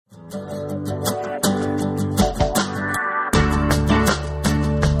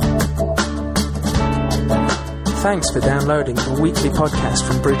Thanks for downloading the weekly podcast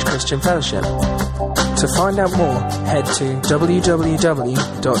from Bridge Christian Fellowship. To find out more, head to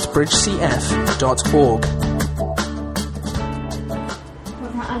www.bridgecf.org.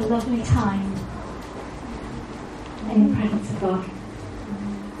 Wasn't that a lovely time in the presence of God?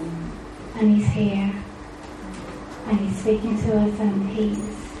 And He's here, and He's speaking to us, and He's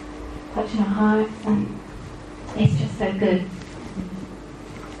touching our hearts, and it's just so good.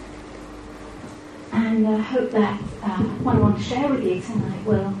 And I hope that what I want to share with you tonight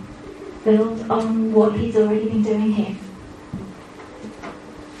will build on what He's already been doing here.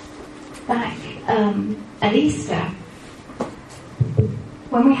 Back at Easter,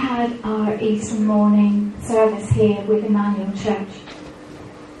 when we had our Easter morning service here with Emmanuel Church,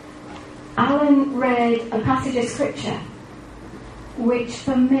 Alan read a passage of scripture which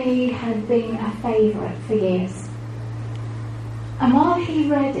for me had been a favourite for years. And while he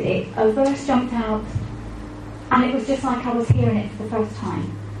read it, a verse jumped out, and it was just like I was hearing it for the first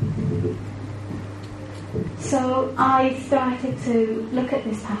time. So I started to look at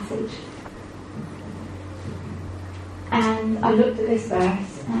this passage, and I looked at this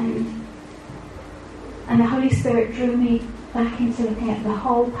verse, and the Holy Spirit drew me back into looking at the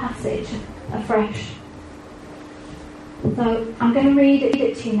whole passage afresh. So I'm going to read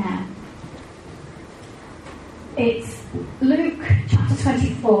it to you now. It's Luke chapter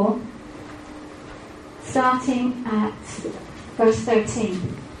 24, starting at verse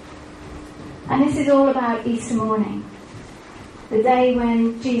 13. And this is all about Easter morning, the day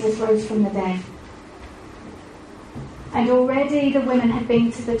when Jesus rose from the dead. And already the women had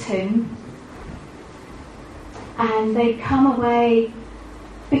been to the tomb, and they'd come away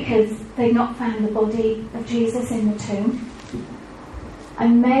because they'd not found the body of Jesus in the tomb.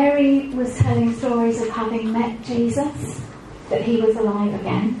 And Mary was telling stories of having met Jesus, that He was alive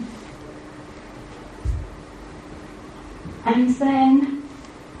again. And then,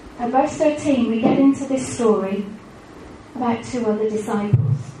 at verse 13, we get into this story about two other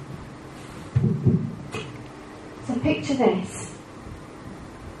disciples. So picture this.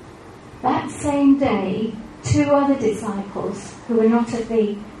 That same day, two other disciples, who were not of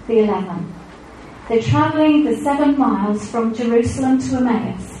the 11, they're travelling the 7 miles from Jerusalem to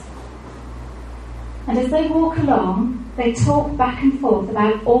Emmaus. And as they walk along, they talk back and forth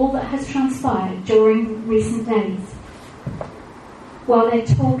about all that has transpired during recent days. While they're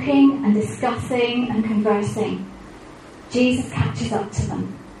talking and discussing and conversing, Jesus catches up to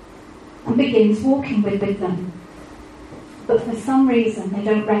them and begins walking with them. But for some reason, they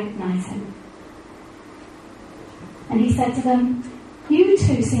don't recognise Him. And He said to them, "You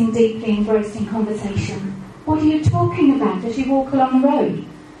two seem deeply engrossed in conversation. What are you talking about as you walk along the road?"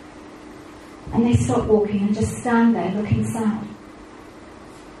 And they stop walking and just stand there looking sad.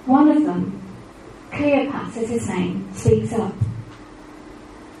 One of them, Cleopas is his name, speaks up.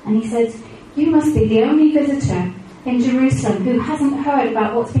 And he says, "You must be the only visitor in Jerusalem who hasn't heard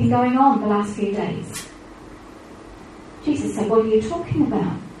about what's been going on the last few days." Jesus said, "What are you talking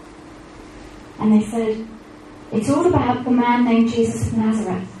about?" And they said, "It's all about the man named Jesus of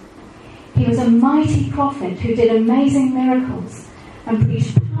Nazareth. He was a mighty prophet who did amazing miracles and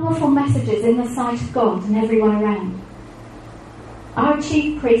preached powerful messages in the sight of God and everyone around. Our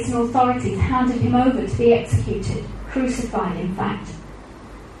chief priests and authorities handed him over to be executed, crucified in fact.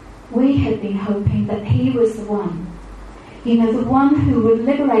 We had been hoping that he was the one, the one who would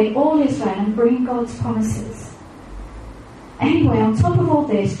liberate all Israel and bring God's promises. Anyway, on top of all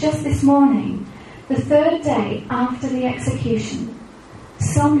this, just this morning, the 3rd day after the execution,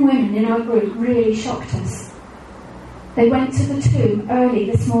 some women in our group really shocked us. They went to the tomb early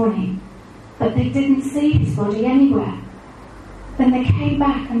this morning, but they didn't see his body anywhere. Then they came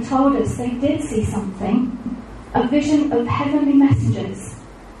back and told us they did see something, a vision of heavenly messengers.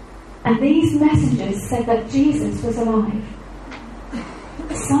 And these messengers said that Jesus was alive.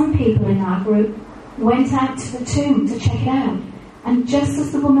 Some people in our group went out to the tomb to check it out, and just as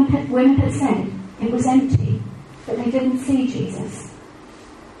the women had said, it was empty, but they didn't see Jesus."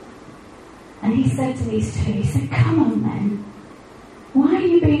 And He said to these two, He said, "Come on then, why are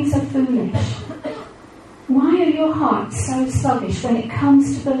you being so foolish? Why are your hearts so sluggish when it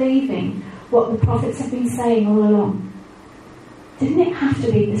comes to believing what the prophets have been saying all along? Didn't it have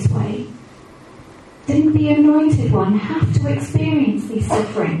to be this way? Didn't the Anointed One have to experience these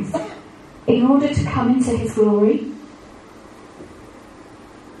sufferings in order to come into His glory?"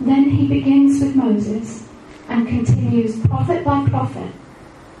 Then He begins with Moses and continues prophet by prophet,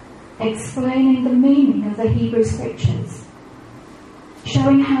 explaining the meaning of the Hebrew scriptures,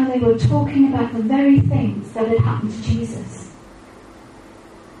 showing how they were talking about the very things that had happened to Jesus.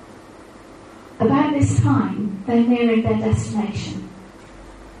 About this time, they're nearing their destination.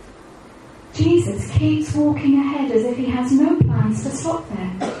 Jesus keeps walking ahead as if he has no plans to stop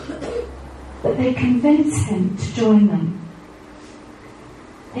there. But they convince him to join them.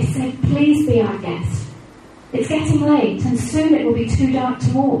 They said, "Please be our guest. It's getting late and soon it will be too dark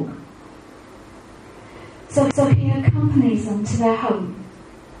to walk." So he accompanies them to their home.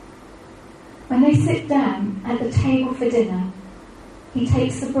 When they sit down at the table for dinner, he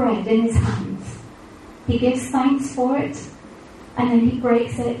takes the bread in his hands. He gives thanks for it, and then he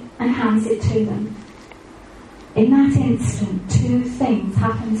breaks it and hands it to them. In that instant, two things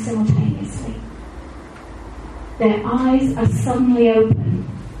happen simultaneously. Their eyes are suddenly open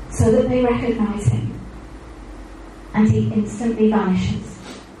so that they recognize him, and he instantly vanishes,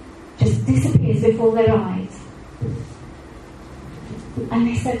 just disappears before their eyes. And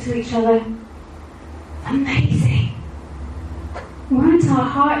they said to each other, "Amazing! Weren't our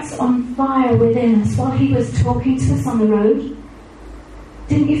hearts on fire within us while he was talking to us on the road?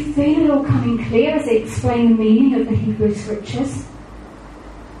 Didn't you feel it all coming clear as he explained the meaning of the Hebrew scriptures?"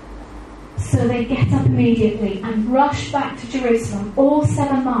 So they get up immediately and rush back to Jerusalem, all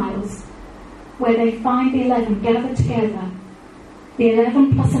 7 miles, where they find the 11 gathered together, the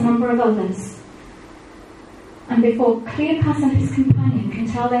 11 plus a number of others. And before Cleopas and his companion can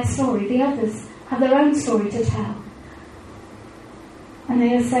tell their story, the others have their own story to tell. And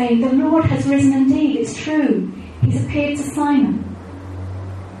they are saying, "The Lord has risen indeed, it's true. He's appeared to Simon."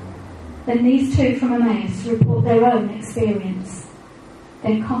 Then these two from Emmaus report their own experience,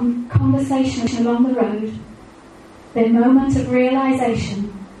 their conversation along the road, their moment of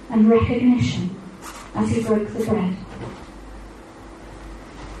realization and recognition as he broke the bread.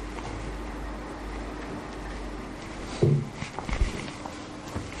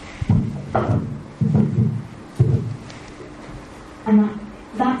 And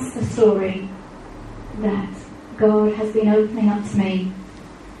that's the story that God has been opening up to me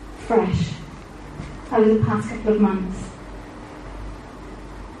fresh over the past couple of months.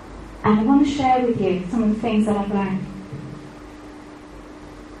 And I want to share with you some of the things that I've learned.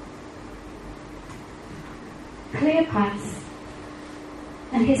 Cleopas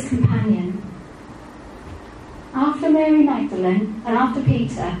and his companion, after Mary Magdalene and after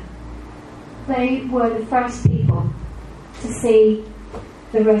Peter, they were the first people to see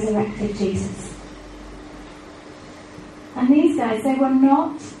the resurrected Jesus. And these guys, they were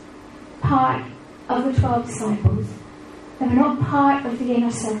not part of the 12 disciples. They were not part of the inner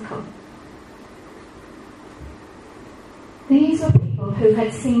circle. These were people who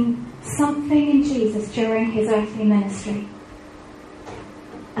had seen something in Jesus during his earthly ministry,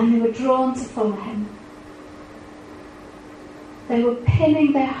 and they were drawn to follow him. They were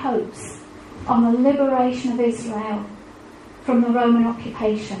pinning their hopes on the liberation of Israel from the Roman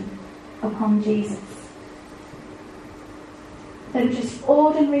occupation upon Jesus. They were just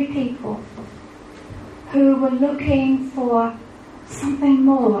ordinary people who were looking for something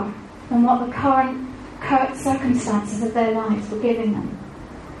more than what the current circumstances of their lives were giving them.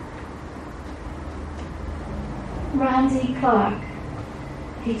 Randy Clark,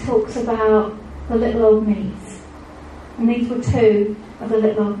 he talks about the little old me's, and these were two of the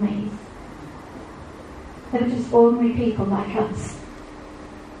little old me's. They were just ordinary people like us.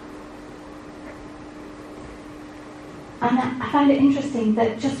 And I find it interesting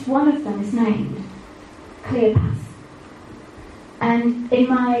that just one of them is named Cleopas. And in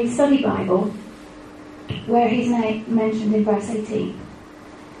my study Bible, where he's mentioned in verse 18,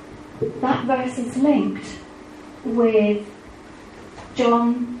 that verse is linked with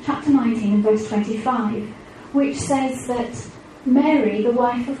John chapter 19 and verse 25, which says that Mary, the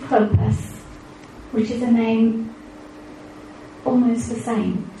wife of Clopas, which is a name almost the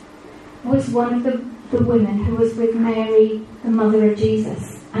same, was one of the women who was with Mary, the mother of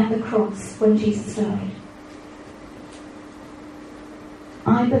Jesus, at the cross when Jesus died.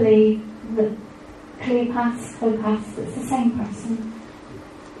 I believe that Cleopas, it's the same person,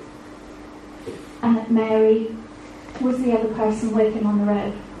 and that Mary was the other person with him on the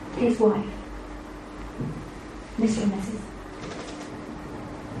road, his wife, Mr. and Mrs.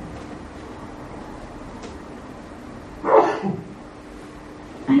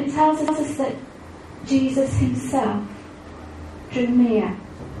 And it tells us that Jesus himself drew near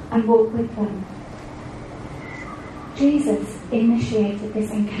and walked with them. Jesus initiated this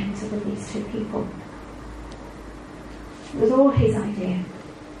encounter with these two people. It was all his idea.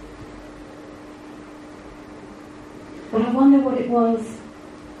 But I wonder what it was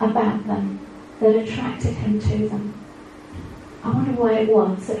about them that attracted him to them. I wonder why it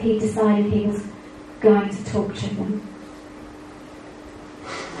was that he decided he was going to talk to them.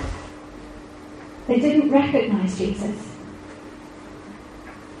 They didn't recognise Jesus.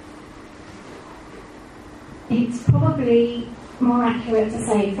 It's probably more accurate to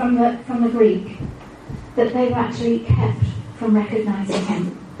say from the Greek that they were actually kept from recognising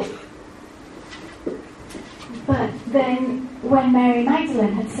him. But then when Mary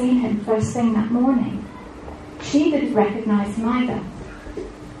Magdalene had seen him first thing that morning, she didn't recognise him either.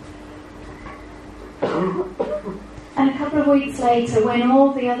 And a couple of weeks later, when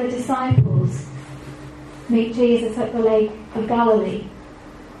all the other disciples meet Jesus at the Lake of Galilee,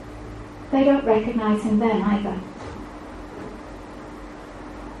 they don't recognise him then either.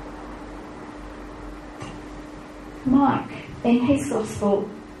 Mark, in his Gospel,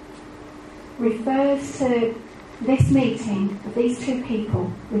 refers to this meeting of these two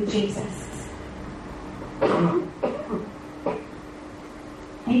people with Jesus.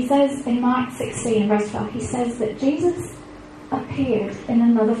 He says in Mark 16, verse 12, he says that Jesus appeared in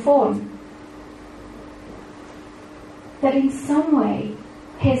another form. That in some way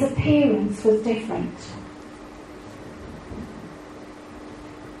his appearance was different.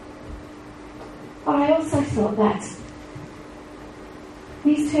 But I also thought that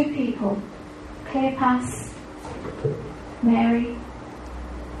these two people, Cleopas, Mary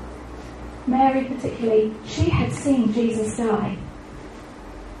particularly, she had seen Jesus die.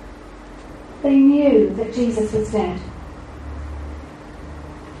 They knew that Jesus was dead.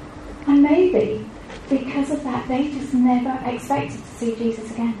 And maybe because of that, they just never expected to see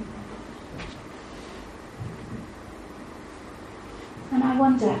Jesus again. And I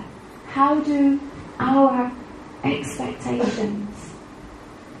wonder, how do our expectations,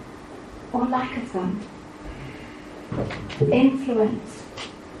 or lack of them, influence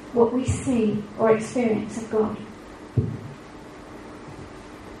what we see or experience of God?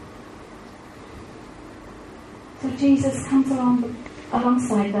 So Jesus comes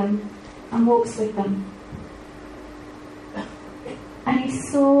alongside them and walks with them. And he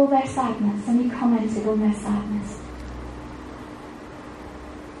saw their sadness and he commented on their sadness.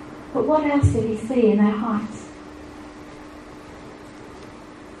 But what else did he see in their hearts?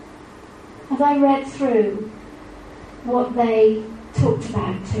 As I read through what they talked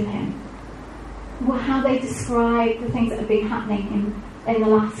about to him, how they described the things that had been happening in the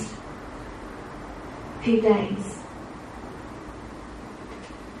last few days,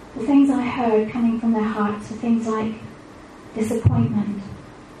 the things I heard coming from their hearts were things like disappointment.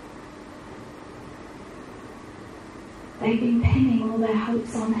 They'd been pinning all their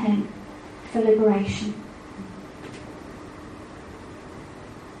hopes on him for liberation.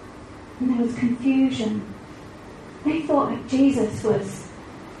 And there was confusion. They thought that Jesus was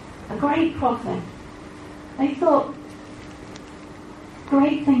a great prophet. They thought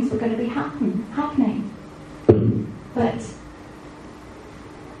great things were going to be happening. But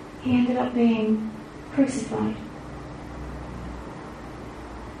he ended up being crucified.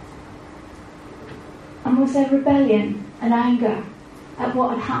 And was there rebellion and anger at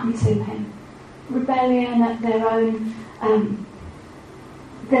what had happened to him? Rebellion at their own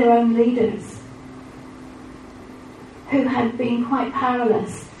leaders, who had been quite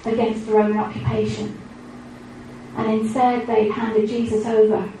powerless against the Roman occupation. And instead they'd handed Jesus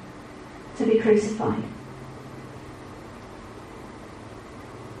over to be crucified.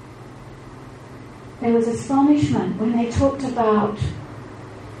 There was astonishment when they talked about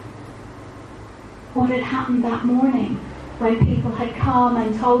what had happened that morning, when people had come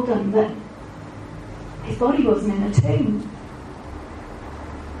and told them that his body wasn't in the tomb.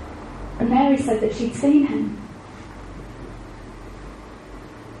 And Mary said that she'd seen him.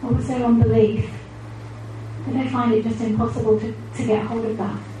 Or was there unbelief? Did they find it just impossible to get hold of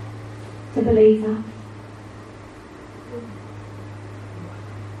that, to believe that?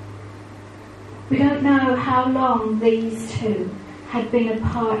 We don't know how long these two had been a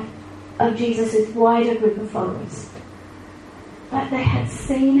part of Jesus' wider group of followers, but they had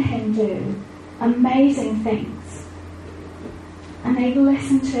seen him do amazing things, and they'd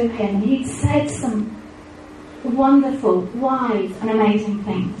listened to him, and he'd said some wonderful, wise and amazing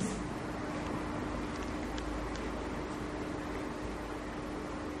things.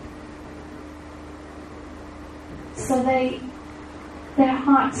 So their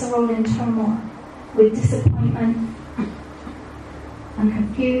hearts are all in turmoil with disappointment and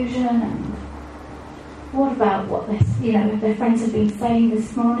confusion, and what about what their friends have been saying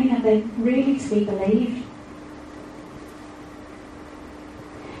this morning? Are they really to be believed?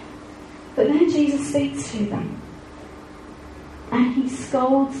 But then Jesus speaks to them, and he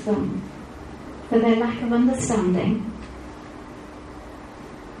scolds them for their lack of understanding,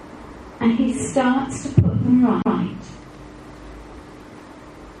 and he starts to put them right.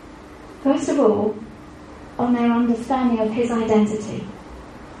 First of all, on their understanding of his identity.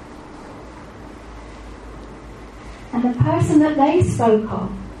 And the person that they spoke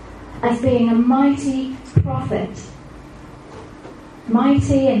of as being a mighty prophet,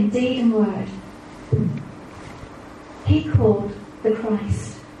 mighty in deed and word, he called the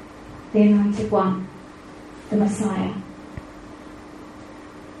Christ, the Anointed One, the Messiah.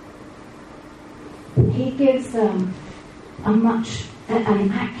 He gives them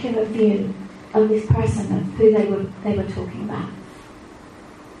an accurate view of this person, of who they were talking about.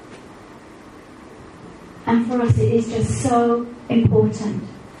 And for us it is just so important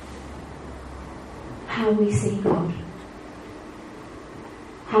how we see God,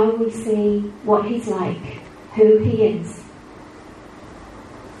 how we see what he's like, who he is,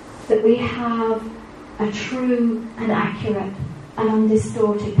 that we have a true and accurate and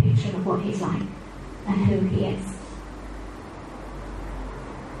undistorted picture of what he's like and who he is.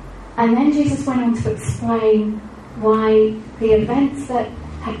 And then Jesus went on to explain why the events that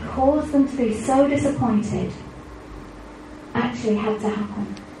had caused them to be so disappointed actually had to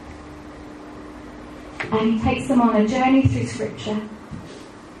happen. And he takes them on a journey through Scripture.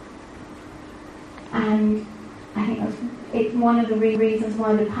 And I think it's one of the reasons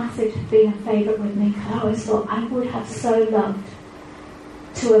why the passage has been a favourite with me, because I always thought I would have so loved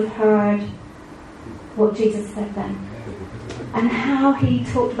to have heard what Jesus said then, and how he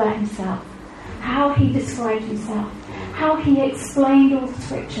talked about himself, how he described himself, how he explained all the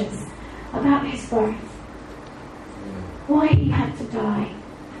Scriptures about his birth, why he had to die.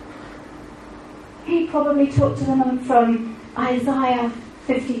 He probably talked to them from Isaiah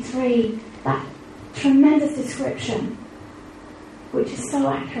 53, that tremendous description, which is so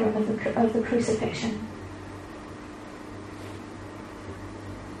accurate of the crucifixion.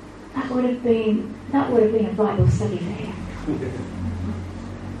 That would have been a Bible study for him.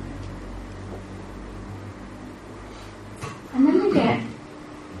 And then we get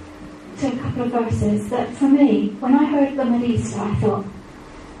to a couple of verses that, for me, when I heard them at Easter, I thought,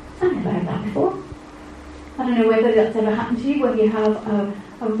 I've never heard that before. I don't know whether that's ever happened to you, where you have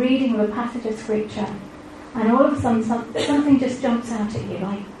a reading of a passage of Scripture and all of a sudden something just jumps out at you,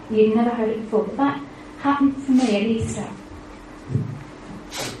 like you'd never heard it before. But that happened for me at Easter.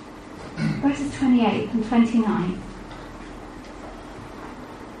 Verses 28 and 29.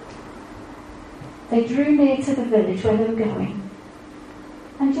 They drew near to the village where they were going,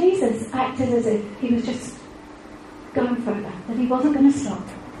 and Jesus acted as if he was just going further, that he wasn't going to stop.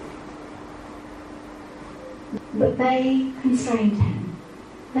 But they constrained him.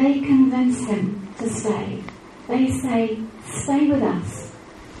 They convinced him to stay. They say, "Stay with us,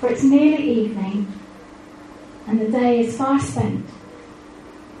 for it's nearly evening, and the day is far spent."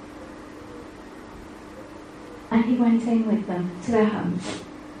 And he went in with them to their homes.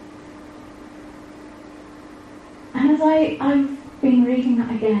 And as I've been reading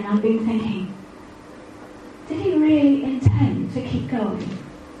that again, I've been thinking, did he really intend to keep going,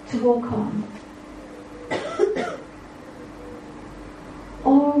 to walk on?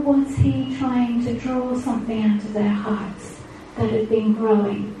 Or was he trying to draw something out of their hearts that had been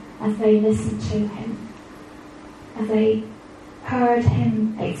growing as they listened to him, as they heard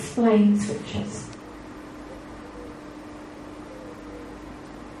him explain Scriptures?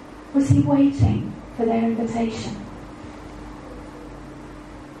 Was he waiting for their invitation?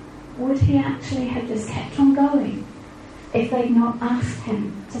 Would he actually have just kept on going if they'd not asked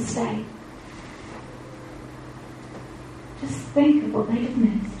him to stay? Just think of what they'd have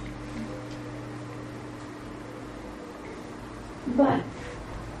missed. But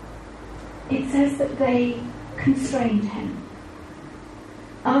it says that they constrained him.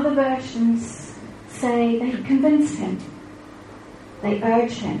 Other versions say they convinced him. They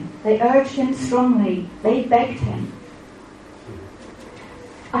urged him. They urged him strongly. They begged him.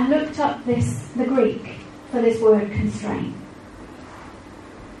 I looked up the Greek for this word constrain.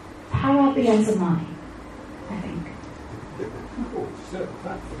 Parabiazomai, I think.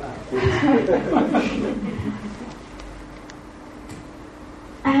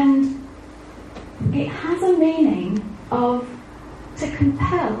 And it has a meaning of to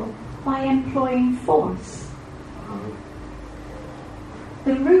compel by employing force.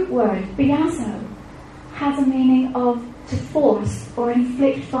 The root word, biazo, has a meaning of to force or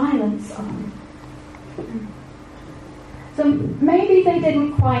inflict violence on. So maybe they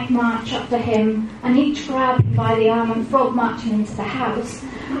didn't quite march up to him and each grab him by the arm and frog march him into the house,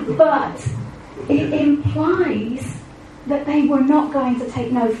 but it implies that they were not going to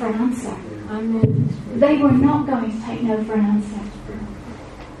take no for an answer. They were not going to take no for an answer.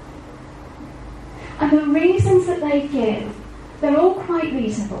 And the reasons that they give, they're all quite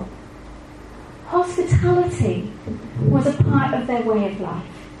reasonable. Hospitality was a part of their way of life.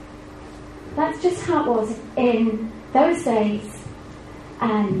 That's just how it was in those days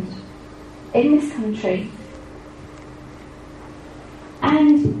and in this country.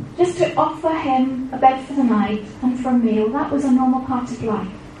 And just to offer him a bed for the night and for a meal, that was a normal part of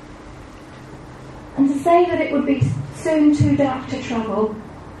life. And to say that it would be soon too dark to travel,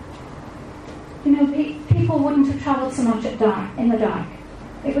 people wouldn't have travelled so much in the dark.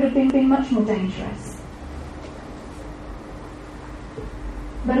 It would have been much more dangerous.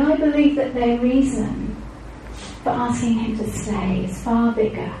 But I believe that their reason for asking him to stay is far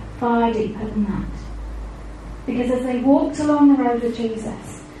bigger, far deeper than that. Because as they walked along the road with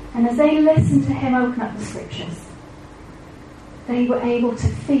Jesus, and as they listened to him open up the scriptures, they were able to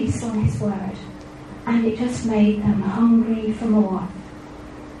feast on his word. And it just made them hungry for more.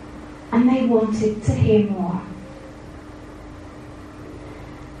 And they wanted to hear more.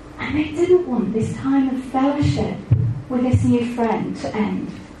 And they didn't want this time of fellowship with this new friend to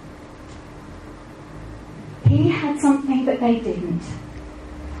end. He had something that they didn't.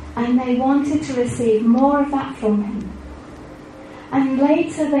 And they wanted to receive more of that from him. And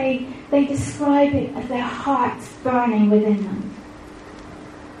later they describe it as their hearts burning within them.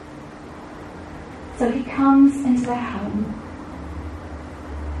 So he comes into their home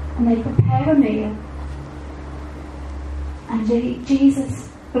and they prepare a meal, and Jesus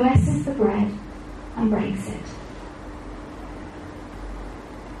blesses the bread and breaks it.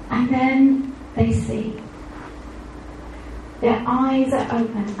 And then they see. Their eyes are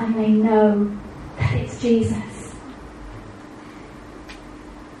open and they know that it's Jesus.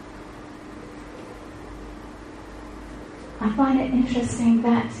 I find it interesting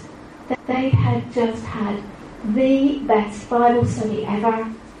that they had just had the best Bible study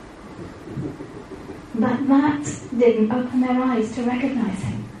ever, but that didn't open their eyes to recognize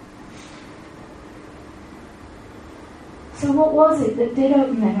him. So what was it that did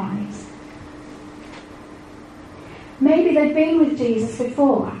open their eyes? Maybe they'd been with Jesus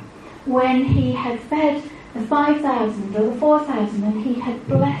before, when he had fed the 5,000 or the 4,000, and he had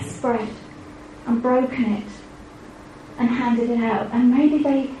blessed bread and broken it and handed it out. And maybe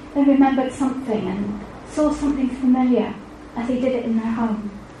they remembered something and saw something familiar as he did it in their home.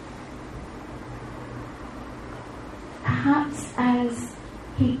 Perhaps as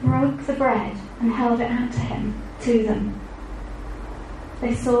he broke the bread and held it out to them,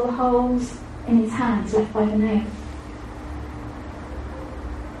 they saw the holes in his hands left by the nail.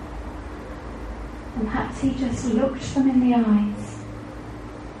 And perhaps he just looked them in the eyes.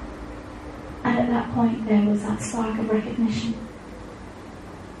 And at that point there was that spark of recognition.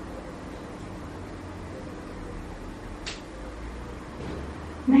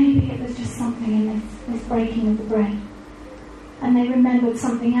 Maybe it was just something in this breaking of the bread. And they remembered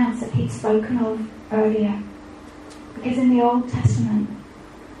something else that he'd spoken of earlier. Because in the Old Testament,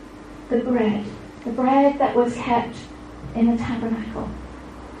 the bread that was kept in the tabernacle,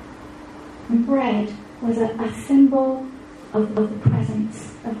 and bread was a symbol of the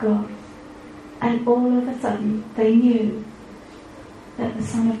presence of God. And all of a sudden they knew that the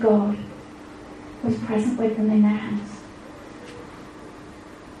Son of God was present with them in their house.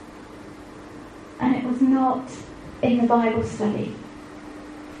 And it was not in the Bible study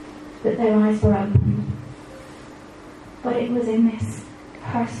that their eyes were opened, but it was in this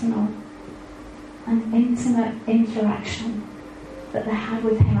personal and intimate interaction that they had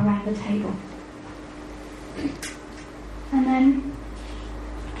with him around the table. And then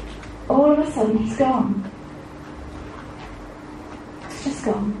all of a sudden he's gone. It's just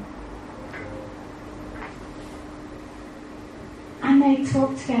gone. And they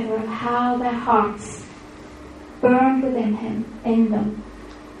talked together of how their hearts burned within him, in them,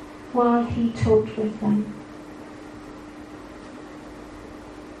 while he talked with them.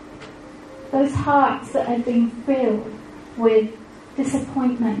 Those hearts that had been filled with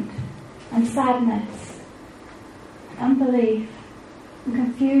disappointment and sadness, and unbelief and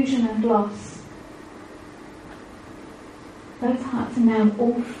confusion and loss, those hearts are now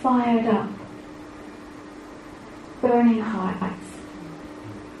all fired up, burning hearts.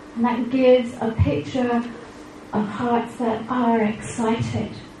 And that gives a picture of hearts that are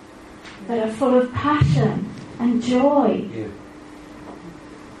excited, that are full of passion and joy. Yeah.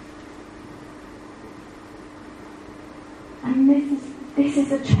 And this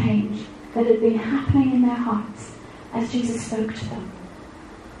is a change that had been happening in their hearts as Jesus spoke to them.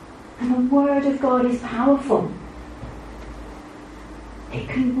 And the Word of God is powerful. It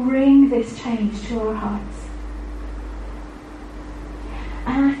can bring this change to our hearts.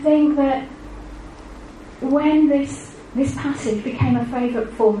 And I think that when this this passage became a favourite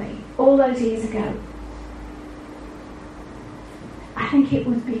for me all those years ago, I think it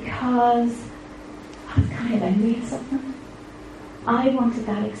was because I was kind of envious of them. I wanted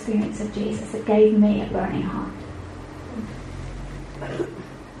that experience of Jesus that gave me a burning heart.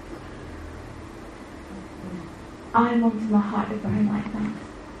 I wanted my heart to burn like that.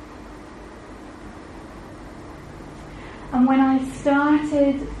 And when I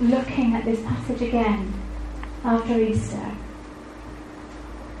started looking at this passage again after Easter,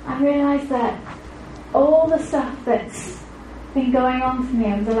 I realised that all the stuff that's been going on for me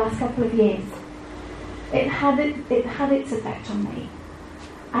over the last couple of years, it had its effect on me.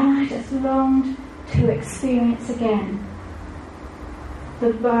 And I just longed to experience again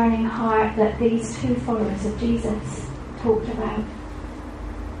the burning heart that these two followers of Jesus talked about.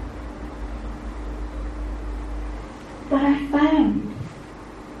 But I found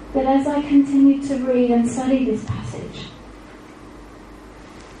that as I continued to read and study this passage,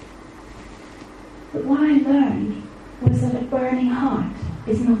 that what I learned was that a burning heart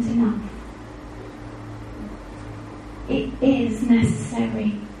is not enough. It is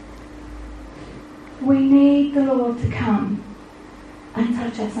necessary. We need the Lord to come and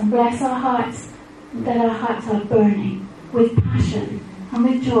touch us and bless our hearts, that our hearts are burning with passion and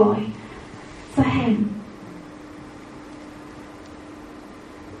with joy for Him.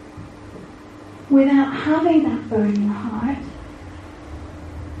 Without having that burning heart,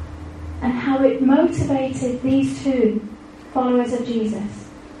 and how it motivated these two followers of Jesus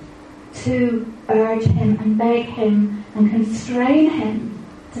to urge Him and beg Him and constrain Him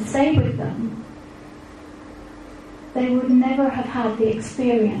to stay with them, they would never have had the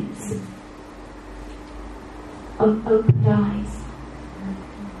experience of opened eyes.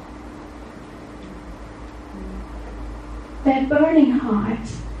 Their burning heart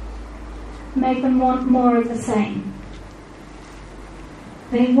made them want more of the same.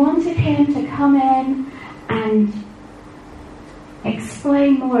 They wanted Him to come in and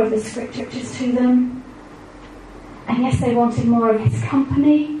explain more of the scriptures to them. And yes, they wanted more of His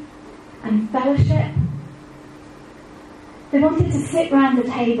company and fellowship. They wanted to sit round the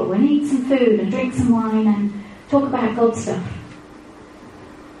table and eat some food and drink some wine and talk about God stuff.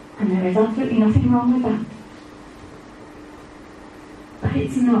 And there is absolutely nothing wrong with that. But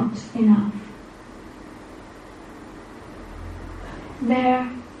it's not enough. Their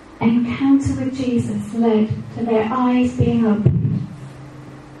encounter with Jesus led to their eyes being opened,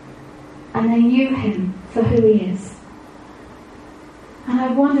 and they knew Him for who He is. And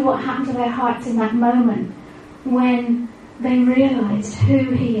I wonder what happened to their hearts in that moment when they realised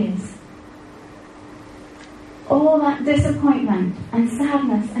who He is. All that disappointment and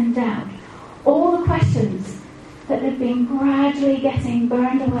sadness and doubt, all the questions that had been gradually getting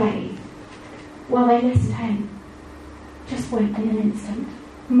burned away while they listened to Him, just went in an instant.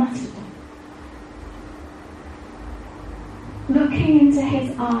 Must have done. Looking into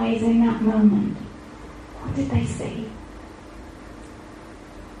His eyes in that moment, what did they see?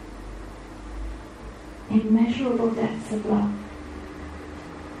 Immeasurable depths of love.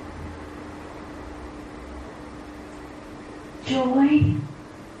 Joy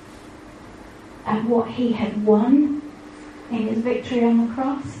at what He had won in His victory on the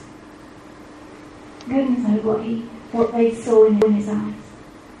cross. Goodness knows what they saw in His eyes.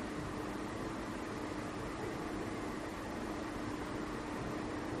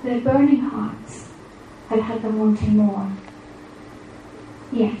 Their burning hearts had them wanting more.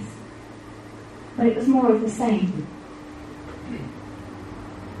 Yes, but it was more of the same.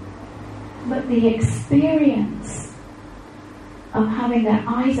 But the experience of having their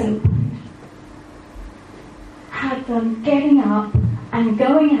eyes opened had them getting up and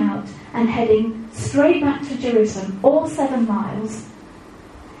going out and heading straight back to Jerusalem, all 7 miles.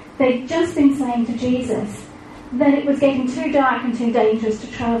 They'd just been saying to Jesus that it was getting too dark and too dangerous to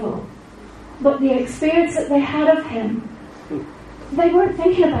travel. But the experience that they had of Him, they weren't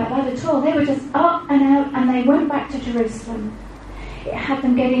thinking about that at all. They were just up and out, and they went back to Jerusalem. It had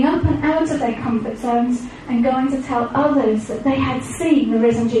them getting up and out of their comfort zones and going to tell others that they had seen the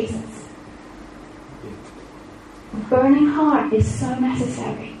risen Jesus. A burning heart is so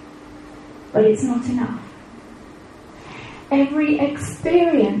necessary, but it's not enough. Every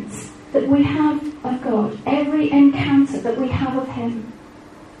experience that we have of God, every encounter that we have of Him,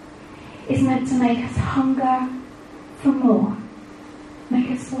 is meant to make us hunger for more,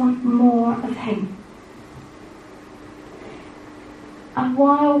 make us want more of Him. And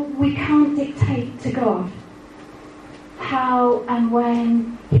while we can't dictate to God how and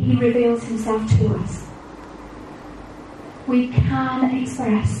when He reveals Himself to us, we can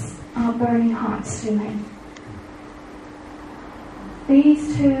express our burning hearts to Him.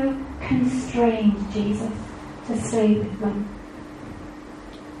 These two constrained Jesus to stay with them.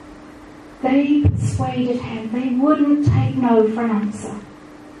 They persuaded him. They wouldn't take no for an answer.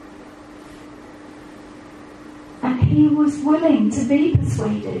 And he was willing to be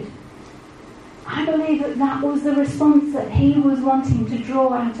persuaded. I believe that that was the response that he was wanting to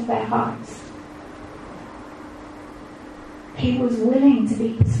draw out of their hearts. He was willing to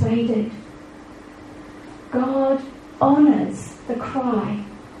be persuaded. God honours the cry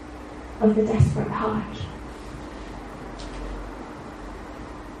of the desperate heart.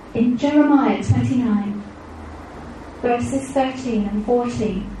 In Jeremiah 29, verses 13 and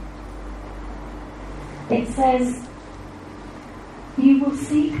 14, it says, "You will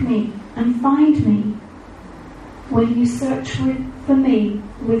seek me and find me when you search for me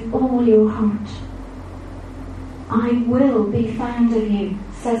with all your heart. I will be found of you,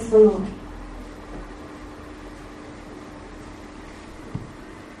 says the Lord."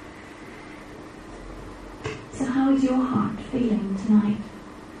 So how is your heart feeling tonight?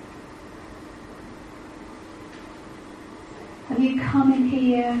 Have you come in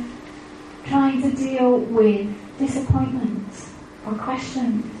here trying to deal with disappointments or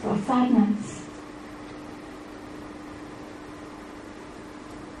questions or sadness?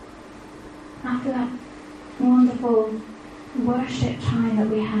 After that wonderful worship time that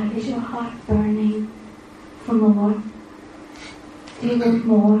we had, is your heart burning for more? Do you want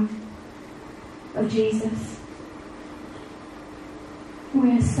more of Jesus?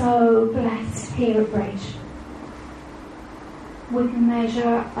 We are so blessed here at Bridge with the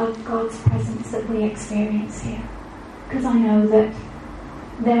measure of God's presence that we experience here. Because I know that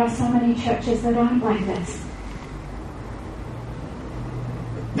there are so many churches that aren't like this.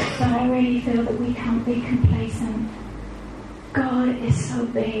 But I really feel that we can't be complacent. God is so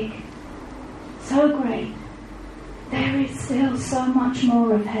big, so great. There is still so much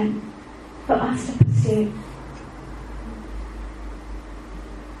more of him for us to pursue.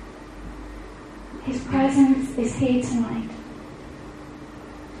 His presence is here tonight.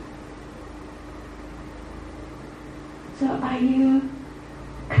 So are you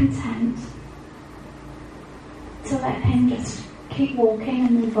content to let him just keep walking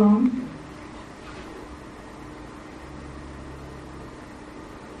and move on?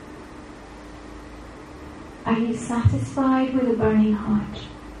 Are you satisfied with a burning heart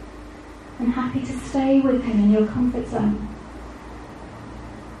and happy to stay with him in your comfort zone?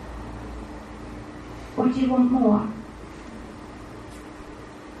 Or do you want more?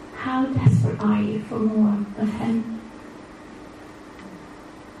 How desperate are you for more of him?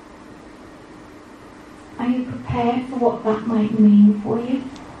 Are you prepared for what that might mean for you?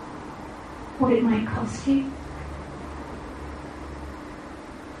 What it might cost you?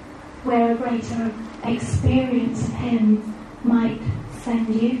 Where a greater experience of him might send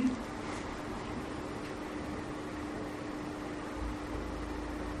you?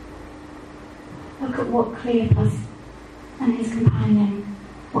 Look at what Cleopas and his companion,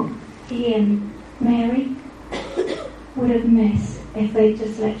 what he and Mary would have missed if they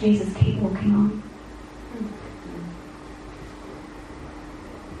just let Jesus keep walking on.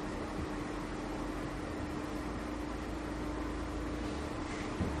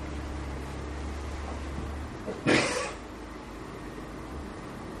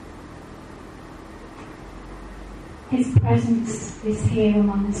 His presence is here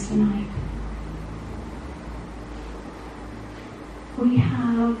among us tonight. We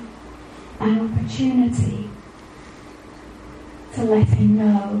have an opportunity to let him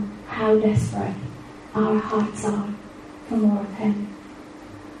know how desperate our hearts are for more of him.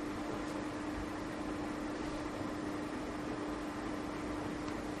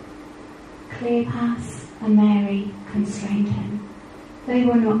 Cleopas and Mary constrained him. They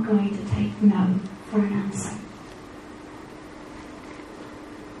were not going to take no for an answer.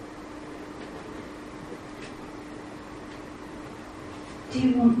 Do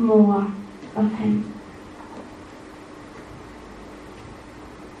you want more of him?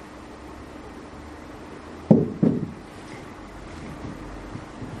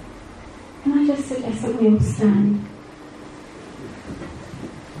 Can I just suggest that we all stand?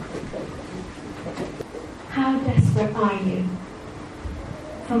 How desperate are you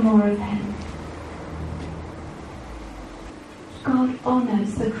for more of him? God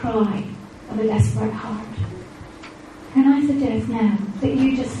honours the cry of a desperate heart. Can I suggest now that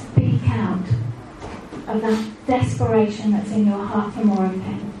you just speak out of that desperation that's in your heart for more of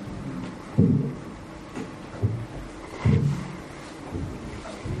him?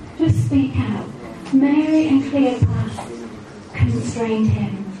 Just speak out. Mary and Cleopas constrained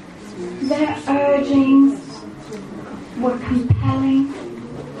him. Their urgings were compelling.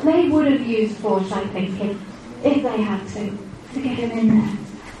 They would have used force, I think, if they had to get him in there.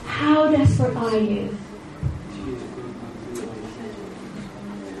 How desperate are you?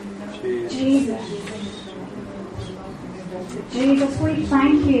 Jesus. Jesus, we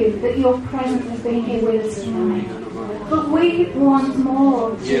thank you that your presence has been here with us tonight. But we want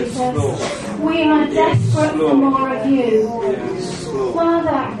more, Jesus. We are desperate for more of you.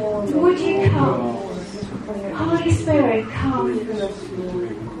 Father, would you come? Holy Spirit, come.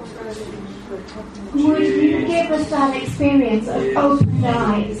 Would you give us that experience of opened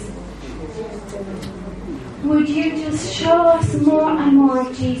eyes? Would you just show us more and more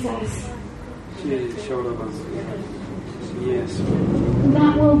of Jesus?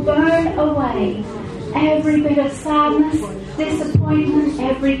 That will burn away every bit of sadness, disappointment,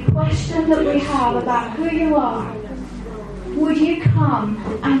 every question that we have about who you are. Would you come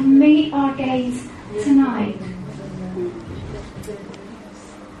and meet our gaze tonight?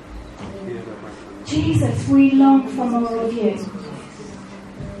 Jesus, we long for more of you.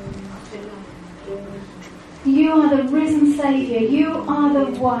 You are the risen Saviour. You are the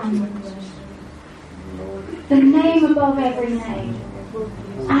one. The name above every name.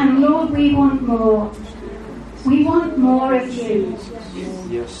 And Lord, we want more. We want more of you.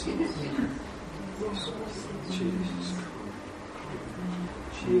 Yes.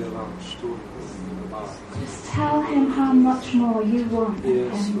 Just tell him how much more you want of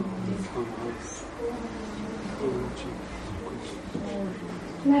him.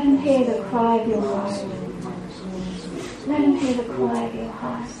 Let him hear the cry of your heart. Let him hear the cry of your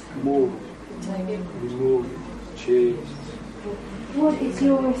heart. Move. Jesus. What is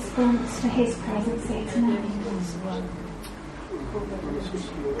your response to his presence here tonight?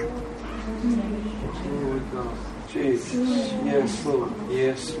 Jesus. Yes, Lord.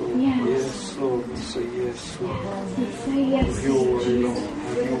 Yes, Lord. Yes, Lord. We say yes, Lord. We say yes have your way, Lord.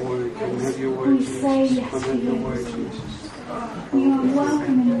 Have your way. Come have your way, we Jesus. say yes Come to have your you. way, Jesus. You are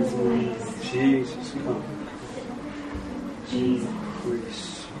welcome in this place. Jesus, come. Jesus.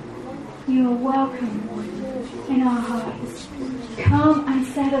 Increase. You are welcome in our hearts. Come and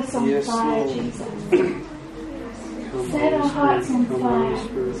set us on Yes, fire, Lord. Jesus. Come, Set our hearts on Come, fire. Holy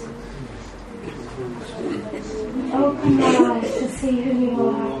Spirit. Open our eyes to see who you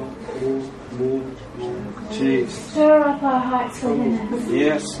are. More. Jesus. Stir up our hearts within us.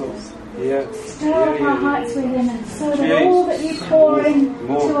 Yes, Lord. Yes. Stir up our hearts within us so that all that you pour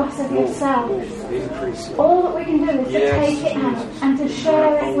into us of yourself, all that we can do is to take it out and to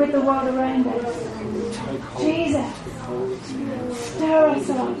share it with the world around us. Jesus, stir us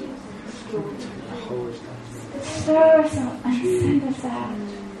up. Stir us up and send us out.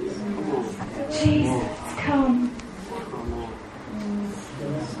 Jesus, come.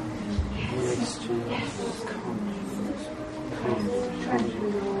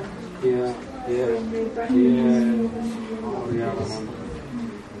 Yes. Yeah.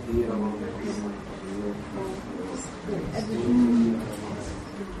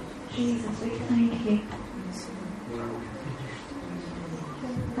 Jesus, we thank you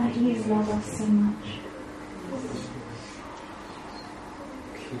that you love us so much.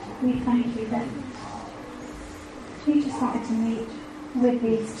 We thank you that you just wanted to meet with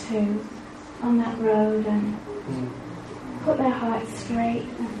these two on that road and put their hearts straight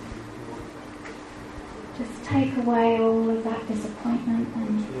and just take away all of that disappointment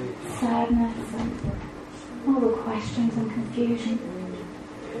and sadness and all the questions and confusion.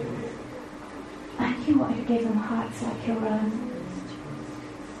 And you wanted to give them hearts like your own,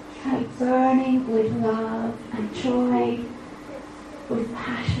 burning with love and joy, with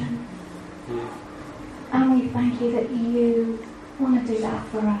passion. And we thank you that you want to do that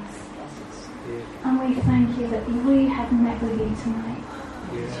for us. And we thank you that we have met with you tonight.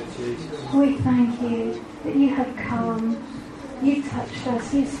 We thank you that you have come, you touched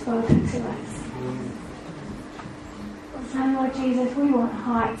us, you've spoken to us. And Lord Jesus, we want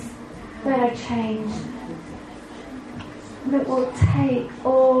hearts that are changed, that will take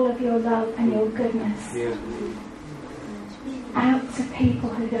all of your love and your goodness out to people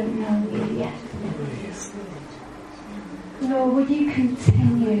who don't know you yet. Lord, would you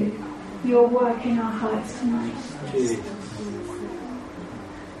continue your work in our hearts tonight?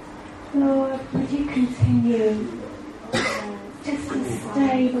 Lord, would you continue just to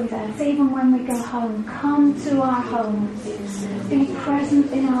stay with us, even when we go home. Come to our homes. Be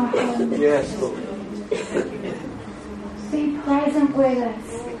present in our homes. Yes, Lord. Be present with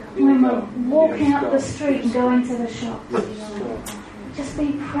us when we're walking up the street and going to the shop. Just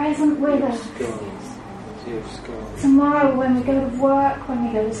be present with us. Tomorrow when we go to work, when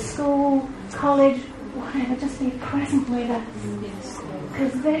we go to school, college, whatever, just be present with us.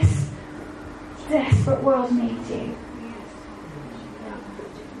 Because this desperate world needs you.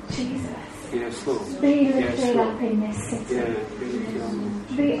 Jesus. Yes, Lord. Be lifted up in this city.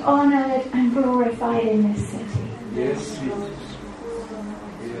 Be honoured and glorified in this city. Yes.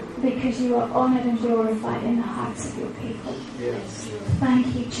 Because you are honoured and glorified in the hearts of your people. Yes. Thank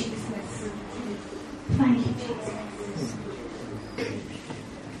you, Jesus. Thank you, Jesus.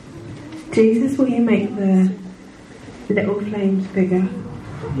 Jesus, will you make the little flames bigger?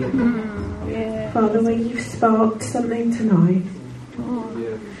 Yeah. Father, when you've sparked something tonight,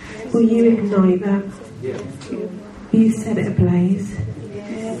 Yeah. will you ignite that? Yeah. You set it ablaze.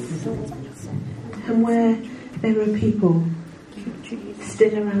 And where there are people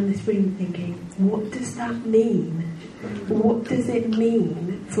still around this room thinking, what does that mean? What does it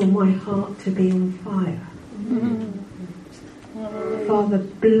mean for my heart to be on fire? Father,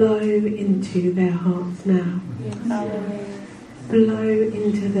 blow into their hearts now. Blow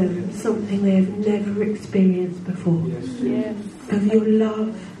into them something they have never experienced before. Of your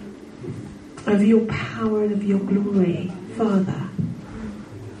love, of your power and of your glory. Father,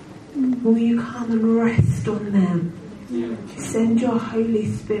 will you come and rest on them? Send your Holy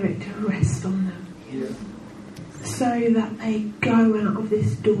Spirit to rest on them. So that they go out of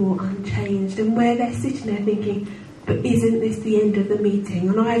this door unchanged. And where they're sitting there thinking, but isn't this the end of the meeting?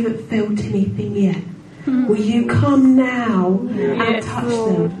 And I haven't felt anything yet. Will you come now and touch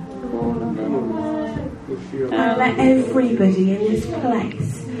them? And let everybody in this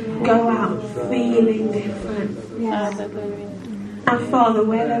place go out feeling different. And Father,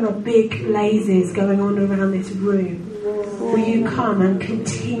 where there are big blazes going on around this room, will you come and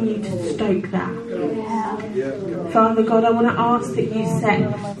continue to stoke that? Father God, I want to ask that you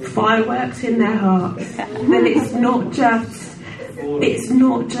set fireworks in their hearts. That it's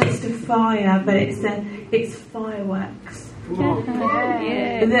not just a fire, but it's fireworks.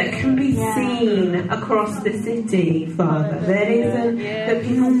 That can be seen across the city, Father. That isn't that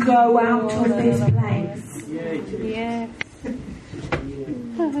people go out of this place.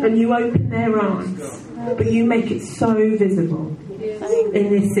 And you open their eyes, but you make it so visible in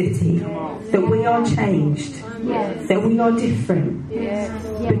this city that we are changed, that we are different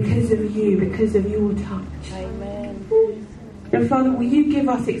because of you, because of your touch. And Father, will you give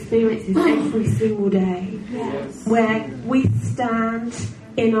us experiences every single day where we stand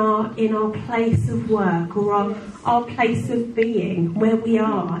in our place of work or our place of being, where we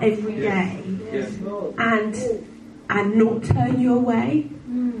are every day, and not turn you away?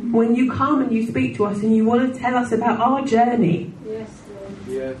 When you come and you speak to us and you want to tell us about our journey,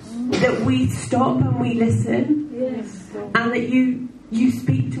 that we stop and we listen, and that you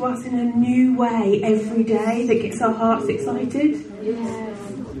speak to us in a new way every day that gets our hearts excited.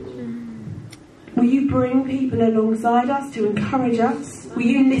 Will you bring people alongside us to encourage us? Will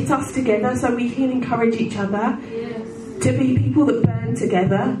you knit us together so we can encourage each other to be people that burn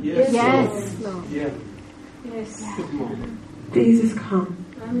together? Jesus, come.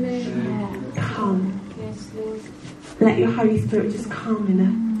 Come. Let your Holy Spirit just come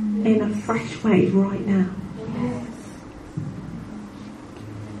in a fresh way right now.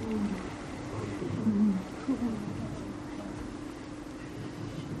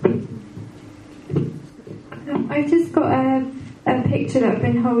 I've just got a picture that I've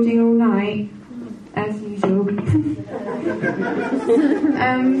been holding all night, as usual.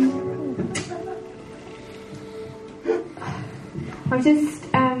 I've just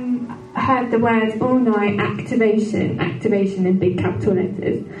heard the words all night activation in big capital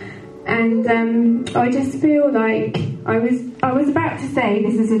letters, and I just feel like I was about to say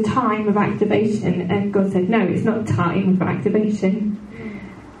this is a time of activation, and God said no, it's not a time of activation.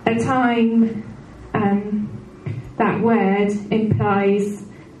 A time, that word implies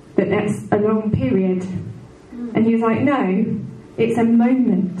that that's a long period, and he was like, no, it's a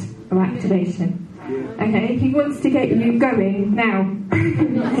moment of activation. Okay, he wants to get you going now.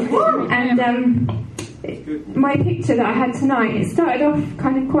 And my picture that I had tonight, it started off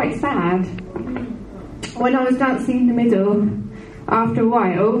kind of quite sad. When I was dancing in the middle, after a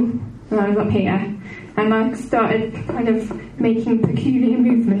while, when I was up here, and I started kind of making peculiar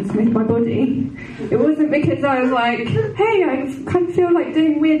movements with my body. It wasn't because I was like, hey, I kind of feel like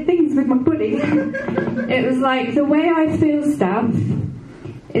doing weird things with my body. It was like the way I feel stuff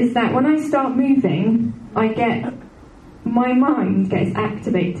is that when I start moving, my mind gets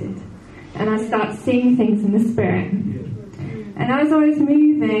activated and I start seeing things in the spirit. And as I was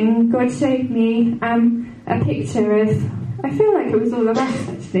moving, God showed me a picture of, I feel like it was all of us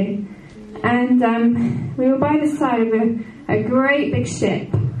actually, and we were by the side of a great big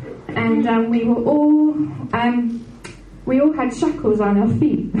ship, and we all had shackles on our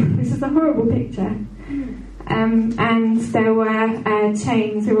feet. This is a horrible picture. And there were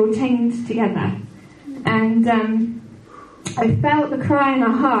chains. We were all chained together. And I felt the cry in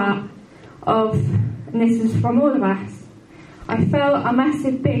our heart of, and this is from all of us, I felt a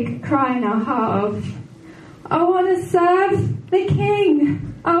massive big cry in our heart of, I want to serve the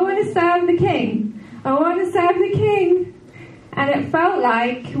King. I want to serve the King. I want to serve the King. And it felt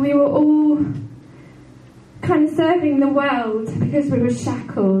like we were all kind of serving the world because we were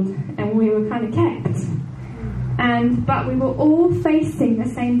shackled and we were kind of kept. But we were all facing the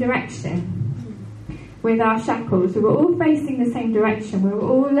same direction with our shackles. We were all facing the same direction. We were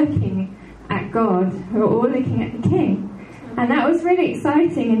all looking at God. We were all looking at the King. And that was really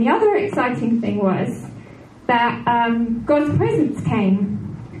exciting. And the other exciting thing was that God's presence came.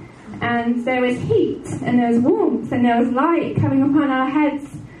 And there was heat, and there was warmth, and there was light coming upon our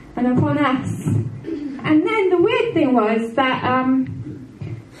heads and upon us. And then the weird thing was that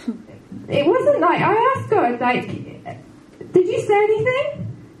it wasn't like, I asked God, like, did you say anything?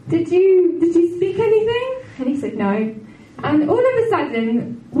 Did you speak anything? And he said no. And all of a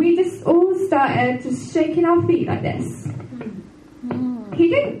sudden, we just all started just shaking our feet like this. He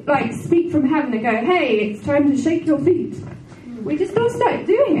didn't like speak from heaven and go, hey, it's time to shake your feet. We just all started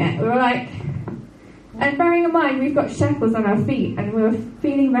doing it. We were like, and bearing in mind we've got shackles on our feet and we were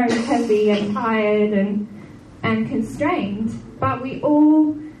feeling very heavy and tired and constrained, but we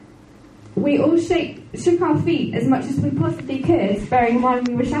all shook our feet as much as we possibly could, bearing in mind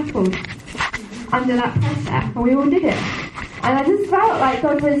we were shackled under that pressure, and we all did it. And I just felt like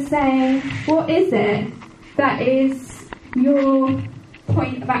God was saying, what is it that is your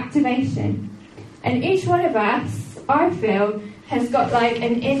point of activation? And each one of us, I feel, has got like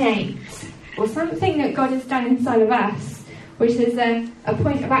an innate or something that God has done inside of us, which is a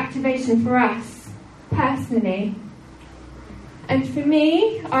point of activation for us personally. And for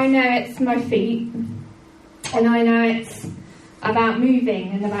me, I know it's my feet, and I know it's about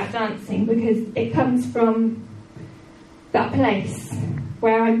moving and about dancing, because it comes from that place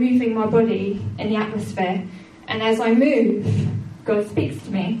where I'm moving my body in the atmosphere, and as I move, God speaks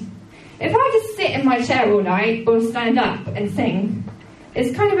to me. If I just sit in my chair all night or stand up and sing,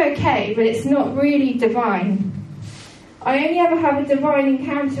 it's kind of okay, but it's not really divine. I only ever have a divine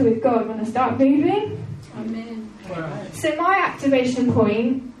encounter with God when I start moving. Amen. So my activation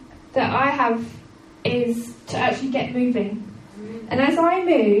point that I have is to actually get moving. And as I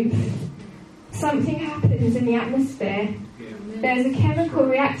move, something happens in the atmosphere. There's a chemical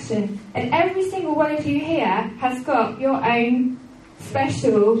reaction. And every single one of you here has got your own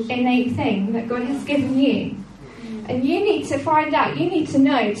special, innate thing that God has given you. And you need to find out, you need to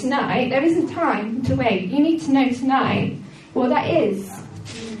know tonight, there isn't time to wait, you need to know tonight what that is.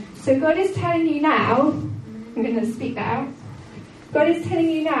 So God is telling you now, I'm going to speak that out, God is telling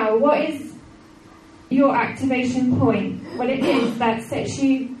you now what is your activation point, what it is that sets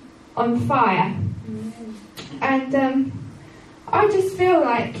you on fire. And I just feel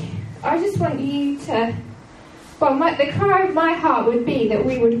like, I just want you to, well, the cry of my heart would be that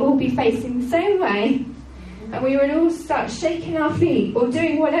we would all be facing the same way, and we would all start shaking our feet or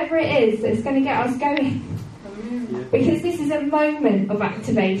doing whatever it is that's going to get us going. Because this is a moment of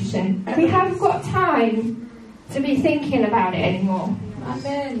activation. We haven't got time to be thinking about it anymore.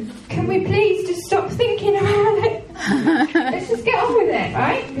 Amen. Can we please just stop thinking about it? Let's just get on with it,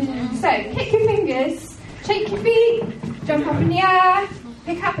 right? So, kick your fingers, shake your feet, jump up in the air,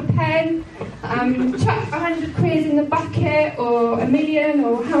 pick up a pen, chuck 100 quid in the bucket, or a million,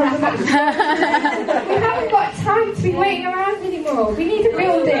 or however much. We haven't got time to be waiting around anymore. We need a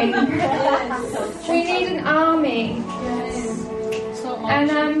building. We need an army.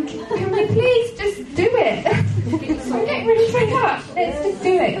 And can we please just do it? I'm getting really fed up. Let's just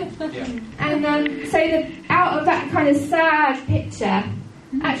do it. And so that out of that kind of sad picture,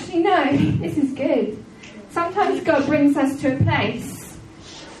 actually no, this is good. Sometimes God brings us to a place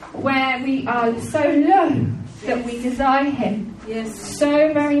where we are so low that we desire Him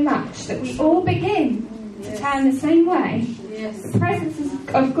so very much that we all begin to turn the same way. The presence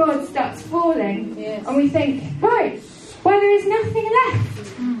of God starts falling, and we think, right, well, there is nothing left.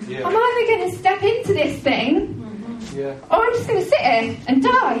 I'm either going to step into this thing, or I'm just going to sit here and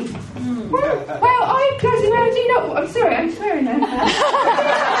die. Well, I bloody well do not. I'm sorry, I'm swearing now.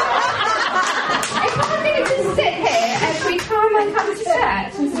 If I'm going to just sit here every time I come to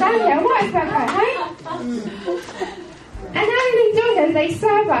church and stand here, I might as well go home. And Only Donna, they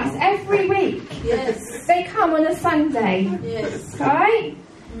serve us every week. They come on a Sunday. Right?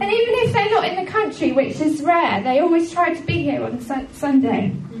 And even if they're not in the country, which is rare, they always try to be here on a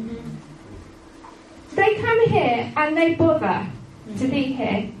Sunday. they come here and they bother to be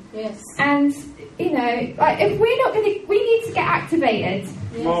here. Yes. And, you know, like, if we're not going to... We need to get activated.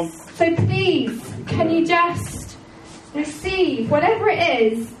 Yes. So please, can you just receive whatever it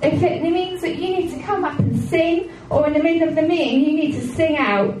is? If it means that you need to come up and sing, or in the middle of the meeting you need to sing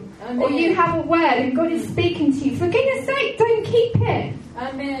out, Amen. or you have a word and God is speaking to you, for goodness sake, don't keep it.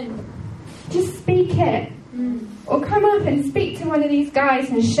 Amen. Just speak it. Or come up and speak to one of these guys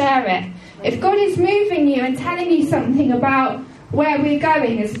and share it. If God is moving you and telling you something about where we're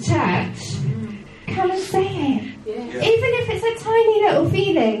going as a church, come and say it. Yes. Even if it's a tiny little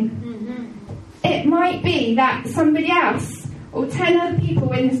feeling, it might be that somebody else or 10 other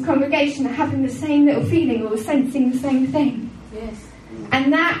people in this congregation are having the same little feeling or sensing the same thing. Yes.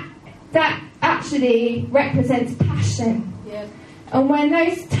 And that actually represents passion. Yes. And when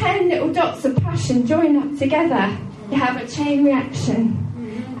those 10 little dots of passion join up together, you have a chain reaction.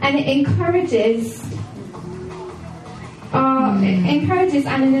 And it encourages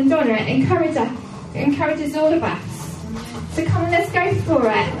Anna and Donna, it encourages all of us. So come on, let's go for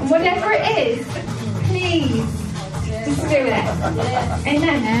it. And whatever it is, please, just do it.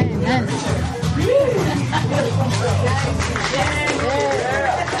 Amen.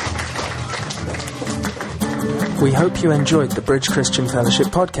 We hope you enjoyed the Bridge Christian Fellowship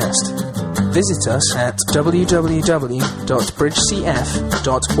podcast. Visit us at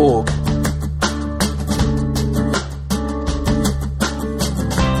www.bridgecf.org.